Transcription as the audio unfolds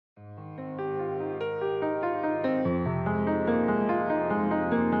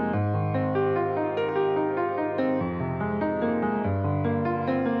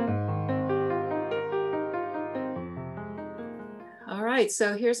right,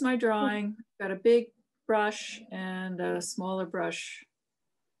 so here's my drawing. Got a big brush and a smaller brush.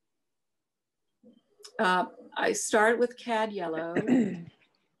 I start with cad yellow.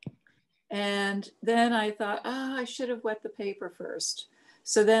 And then I thought, oh, I should have wet the paper first.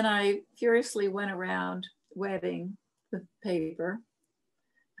 So then I furiously went around wetting the paper,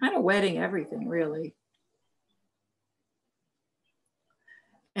 kind of wetting everything, really.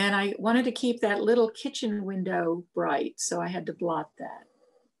 And I wanted to keep that little kitchen window bright, so I had to blot that.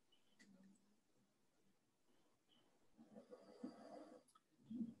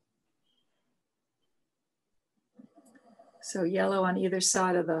 So yellow on either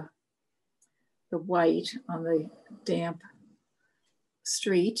side of the white on the damp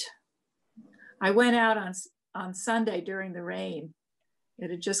street. I went out on Sunday during the rain.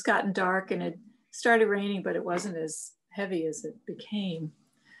 It had just gotten dark and it started raining, but it wasn't as heavy as it became.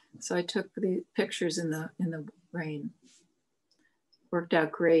 So I took the pictures in the rain. Worked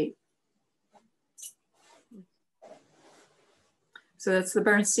out great. So that's the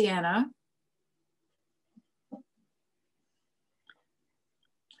burnt sienna.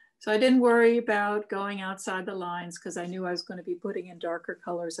 So I didn't worry about going outside the lines because I knew I was going to be putting in darker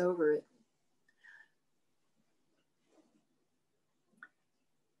colors over it.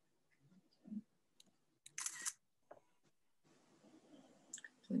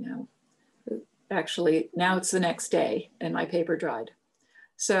 So now, actually, now it's the next day and my paper dried.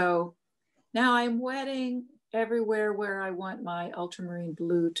 So now I'm wetting everywhere where I want my ultramarine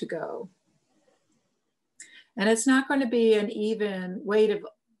blue to go. And it's not going to be an even weight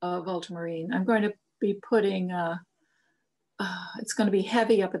of ultramarine. I'm going to be putting, it's going to be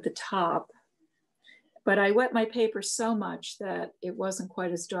heavy up at the top, but I wet my paper so much that it wasn't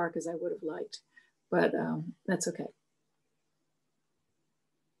quite as dark as I would have liked, but that's okay.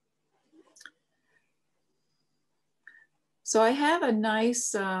 So I have a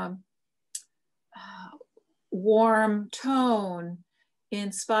nice warm tone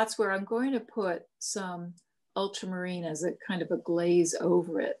in spots where I'm going to put some ultramarine as a kind of a glaze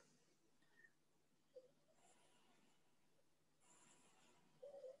over it.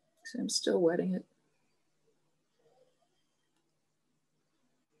 So I'm still wetting it.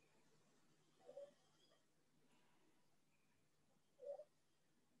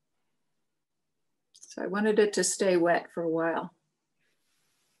 So I wanted it to stay wet for a while.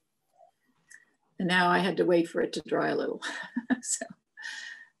 And now I had to wait for it to dry a little. So.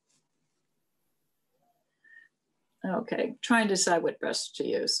 Okay, trying to decide what brush to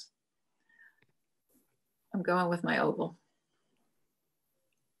use. I'm going with my oval.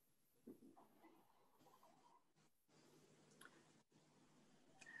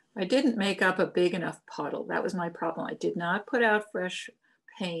 I didn't make up a big enough puddle. That was my problem. I did not put out fresh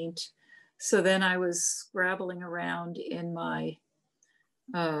paint. So then I was scrabbling around in my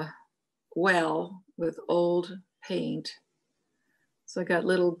well with old paint. So I got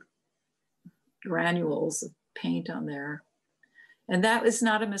little granules of paint on there. And that was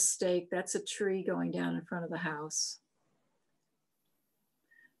not a mistake. That's a tree going down in front of the house.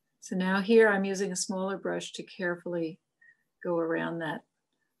 So now here I'm using a smaller brush to carefully go around that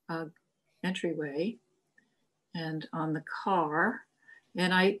entryway and on the car.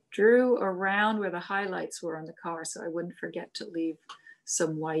 And I drew around where the highlights were on the car so I wouldn't forget to leave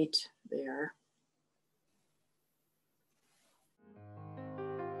some white there.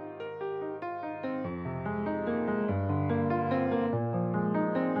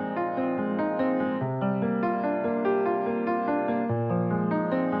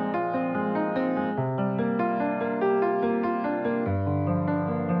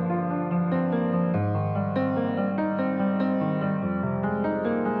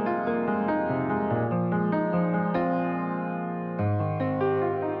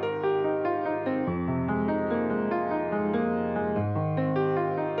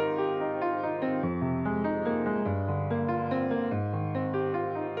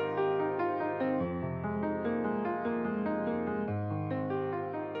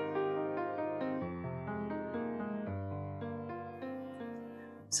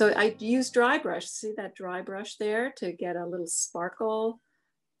 So I use dry brush, see that dry brush there to get a little sparkle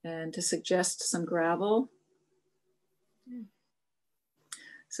and to suggest some gravel.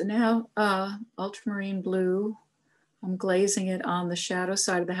 So now ultramarine blue, I'm glazing it on the shadow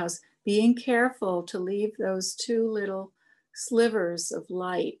side of the house, being careful to leave those two little slivers of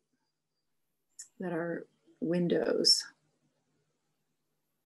light that are windows.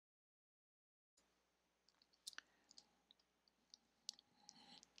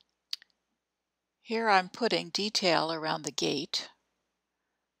 Here I'm putting detail around the gate.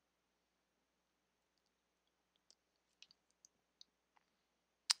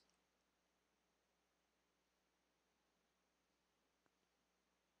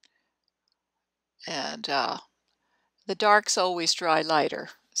 And the darks always dry lighter.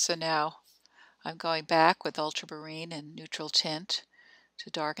 So now I'm going back with ultramarine and neutral tint to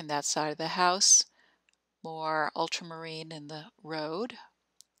darken that side of the house. More ultramarine in the road.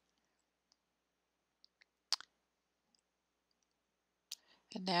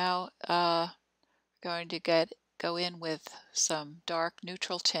 And now going to go in with some dark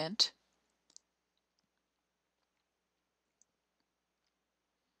neutral tint.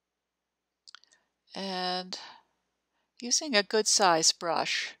 And using a good size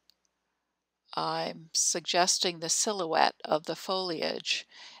brush, I'm suggesting the silhouette of the foliage.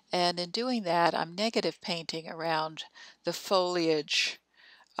 And in doing that, I'm negative painting around the foliage,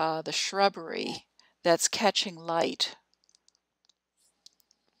 the shrubbery that's catching light.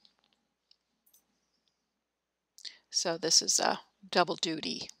 So this is a double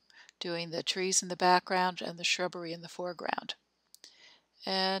duty, doing the trees in the background and the shrubbery in the foreground.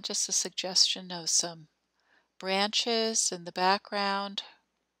 And just a suggestion of some branches in the background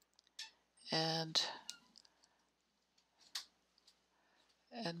and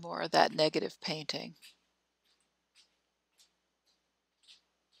more of that negative painting.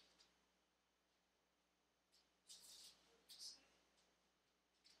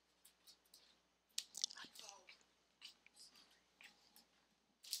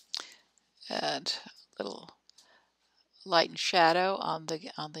 And a little light and shadow on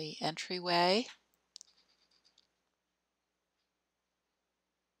the entryway.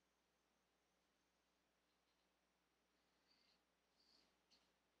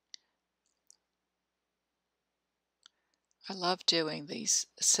 I love doing these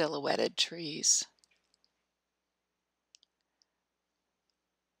silhouetted trees.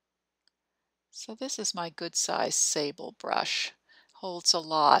 So this is my good size sable brush. Holds a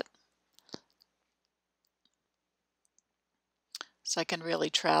lot. So I can really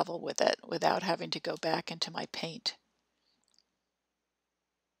travel with it without having to go back into my paint.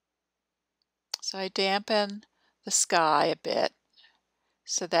 So I dampen the sky a bit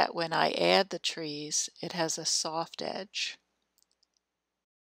so that when I add the trees, it has a soft edge.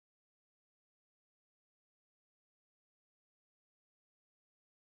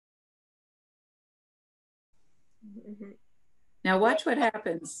 Now watch what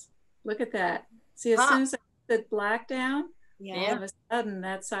happens. Look at that. See, as soon as I put the black down, all of a sudden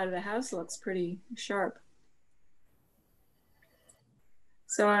that side of the house looks pretty sharp.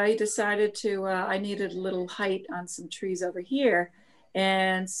 So I decided to, I needed a little height on some trees over here.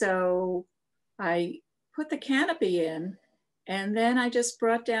 And so I put the canopy in, and then I just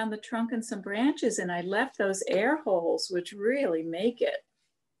brought down the trunk and some branches, and I left those air holes, which really make it.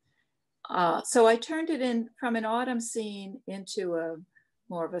 So I turned it in from an autumn scene into a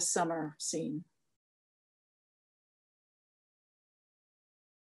more of a summer scene.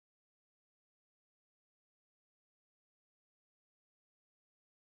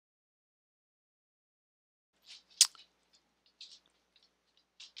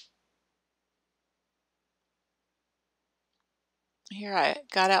 Here I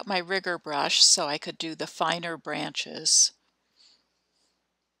got out my rigger brush so I could do the finer branches.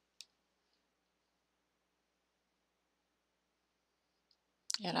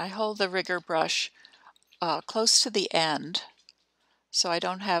 And I hold the rigger brush close to the end so I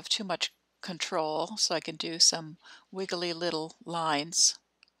don't have too much control, so I can do some wiggly little lines.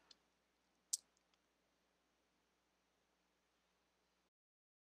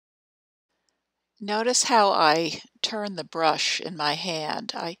 Notice how I turn the brush in my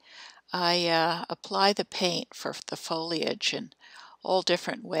hand. I apply the paint for the foliage in all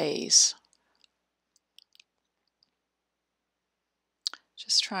different ways.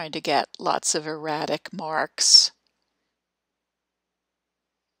 Just trying to get lots of erratic marks.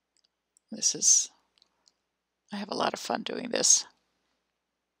 I have a lot of fun doing this.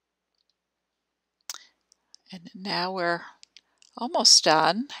 And now we're almost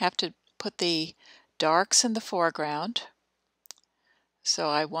done. Have to put the darks in the foreground. So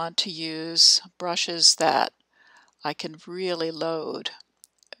I want to use brushes that I can really load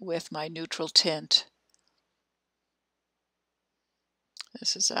with my neutral tint.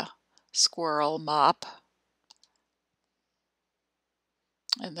 This is a squirrel mop.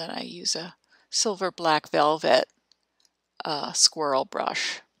 And then I use a silver black velvet squirrel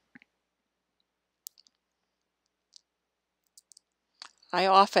brush. I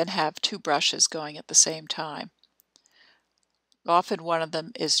often have two brushes going at the same time. Often one of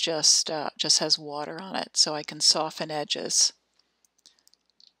them is just has water on it, so I can soften edges.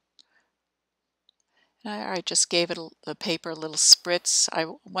 And I just gave the paper a little spritz. I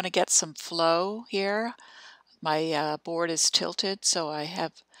want to get some flow here. My board is tilted, so I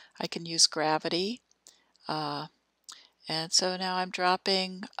I can use gravity. And so now I'm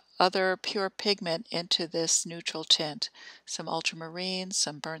dropping other pure pigment into this neutral tint. Some ultramarine,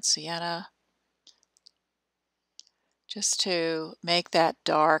 some burnt sienna, just to make that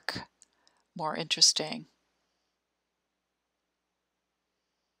dark more interesting.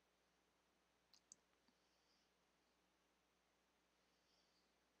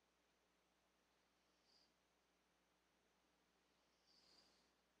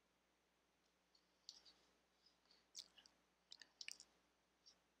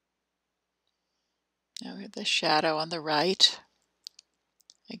 Now we have the shadow on the right.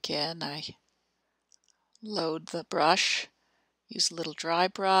 Again, I load the brush, use a little dry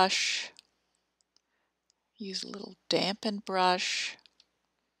brush, use a little dampened brush,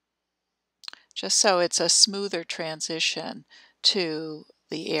 just so it's a smoother transition to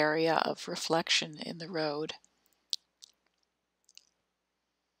the area of reflection in the road.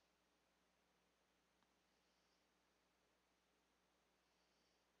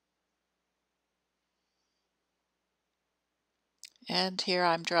 And here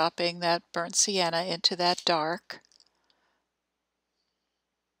I'm dropping that burnt sienna into that dark.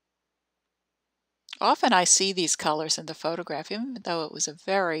 Often I see these colors in the photograph, even though it was a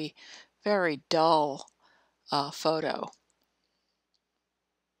very, very dull photo.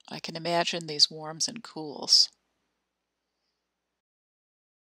 I can imagine these warms and cools.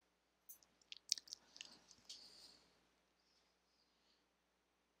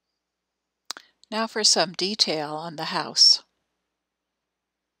 Now for some detail on the house.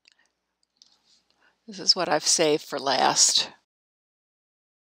 This is what I've saved for last.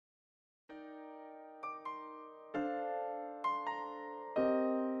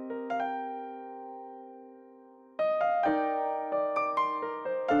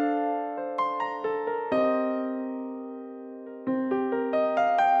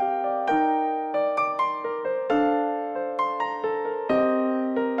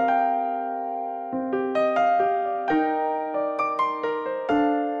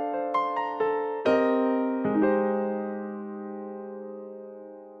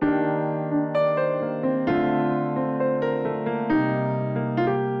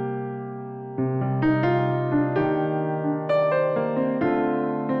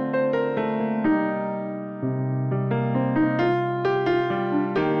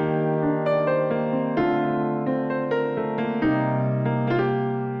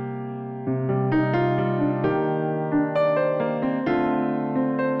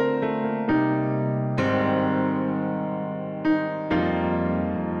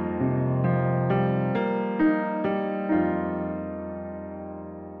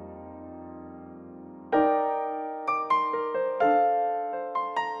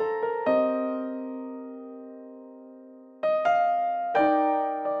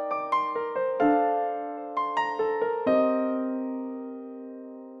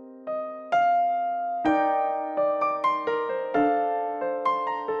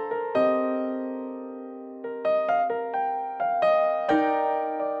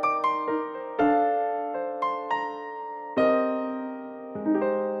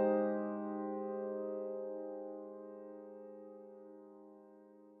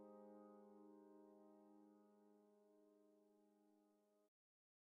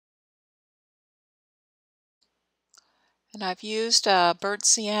 And I've used burnt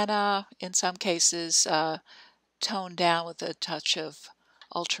sienna, in some cases toned down with a touch of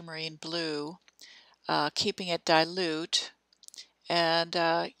ultramarine blue, keeping it dilute,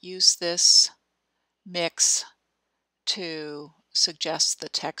 and use this mix to suggest the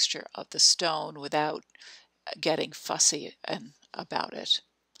texture of the stone without getting fussy about it.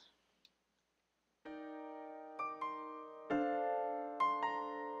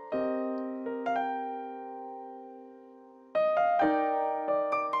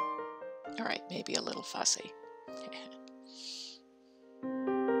 All right, maybe a little fussy.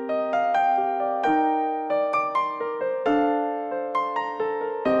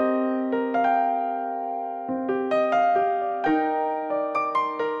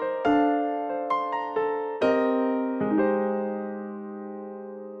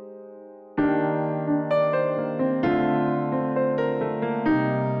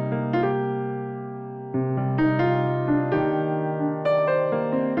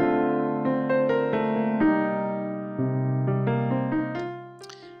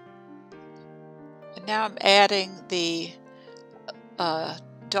 Now I'm adding the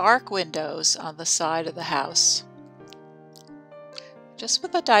dark windows on the side of the house, just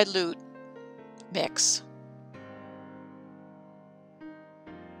with a dilute mix.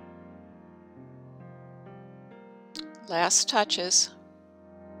 Last touches.